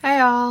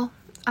Hi all,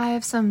 I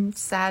have some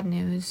sad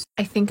news.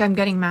 I think I'm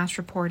getting mass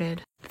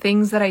reported.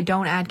 Things that I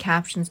don't add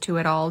captions to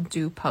at all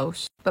do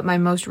post, but my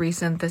most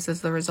recent "this is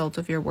the result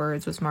of your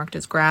words" was marked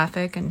as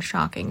graphic and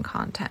shocking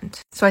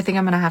content. So I think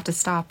I'm gonna have to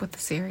stop with the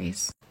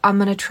series. I'm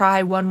gonna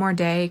try one more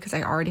day, because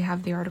I already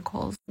have the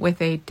articles,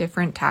 with a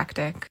different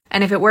tactic.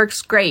 And if it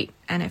works, great.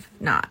 And if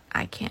not,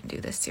 I can't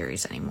do this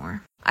series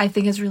anymore. I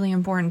think it's really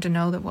important to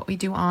know that what we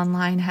do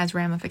online has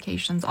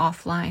ramifications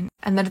offline,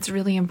 and that it's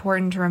really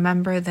important to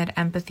remember that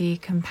empathy,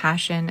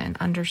 compassion, and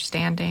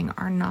understanding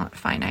are not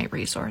finite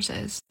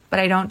resources. But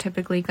I don't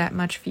typically get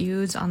much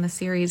views on the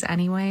series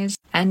anyways,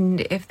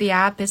 and if the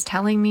app is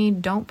telling me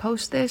don't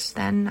post this,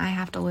 then I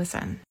have to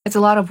listen. It's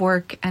a lot of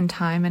work and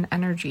time and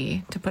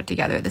energy to put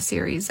together the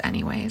series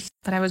anyways,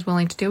 but I was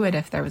willing to do it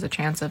if there was a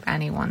chance of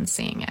anyone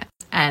seeing it.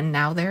 And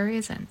now there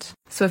isn't.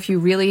 So if you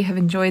really have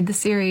enjoyed the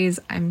series,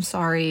 I'm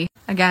sorry.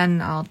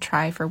 Again, I'll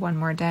try for one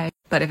more day,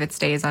 but if it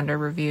stays under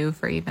review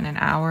for even an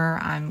hour,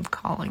 I'm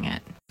calling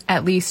it.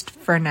 At least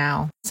for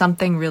now.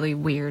 Something really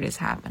weird is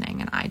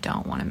happening and I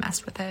don't want to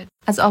mess with it.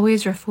 As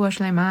always, refuah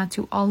shlema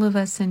to all of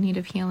us in need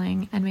of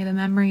healing, and may the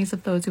memories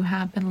of those who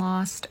have been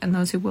lost and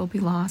those who will be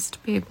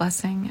lost be a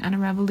blessing and a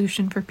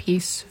revolution for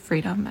peace,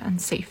 freedom,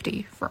 and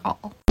safety for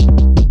all.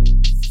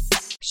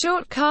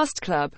 Shortcast Club